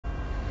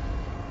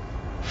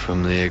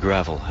from the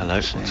gravel. Hello,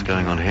 what's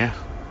going on here?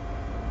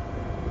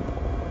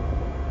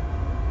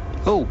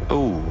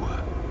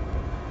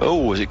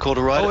 Oh, has it caught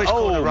a rider? Oh, it's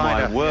caught a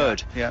rider. My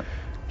word. Yeah.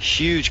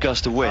 Huge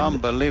gust of wind.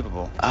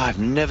 Unbelievable. I've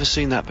never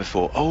seen that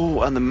before.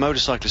 Oh, and the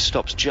motorcyclist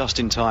stops just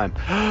in time.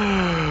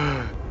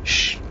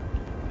 Shh.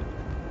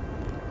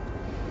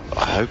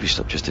 I hope he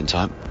stopped just in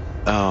time.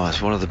 Oh,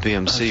 it's one of the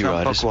BMC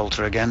riders.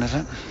 Buckwalter again, is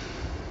it?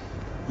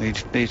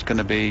 He's going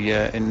to be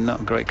in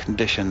not great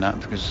condition,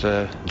 because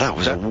that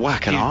was a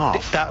whack and a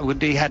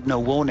half. He had no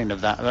warning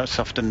of that. That's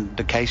often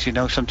the case, you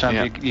know.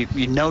 Sometimes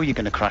you know you're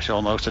going to crash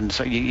almost, and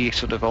so you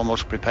sort of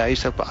almost prepare.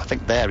 So, but I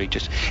think there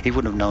he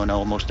wouldn't have known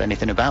almost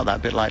anything about that. A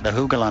bit like the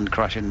Hoogerland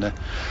crash in the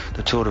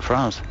Tour de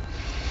France.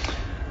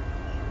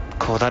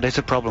 Of course, that is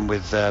a problem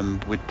with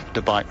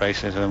the bike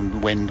races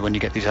and wind when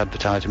you get these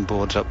advertising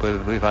boards up.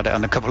 We've had it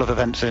on a couple of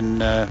events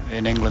in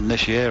England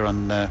this year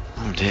on oh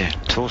dear,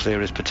 Tour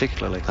Series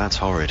particularly. That's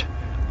horrid.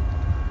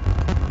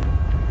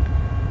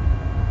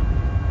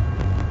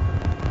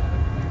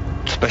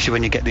 Especially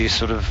when you get these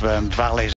sort of valleys.